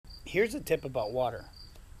Here's a tip about water.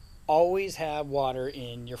 Always have water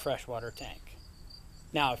in your freshwater tank.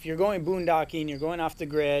 Now, if you're going boondocking, you're going off the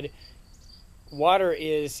grid, water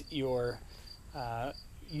is your uh,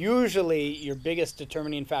 usually your biggest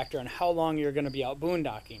determining factor on how long you're going to be out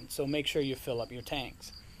boondocking. So make sure you fill up your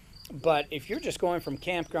tanks. But if you're just going from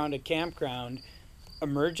campground to campground,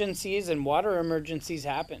 emergencies and water emergencies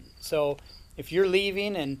happen. So if you're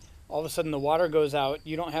leaving and all of a sudden the water goes out,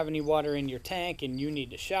 you don't have any water in your tank, and you need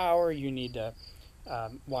to shower, you need to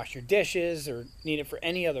wash your dishes, or need it for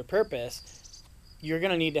any other purpose, you're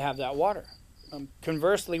going to need to have that water.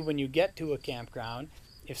 Conversely, when you get to a campground,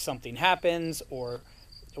 if something happens, or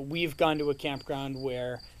we've gone to a campground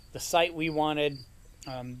where the site we wanted,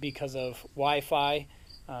 because of Wi-Fi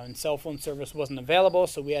and cell phone service, wasn't available,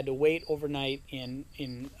 so we had to wait overnight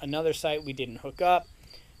in another site we didn't hook up.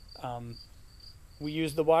 We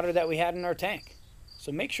used the water that we had in our tank.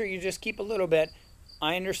 So make sure you just keep a little bit.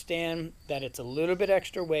 I understand that it's a little bit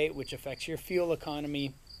extra weight, which affects your fuel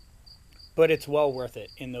economy, but it's well worth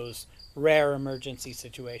it in those rare emergency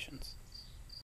situations.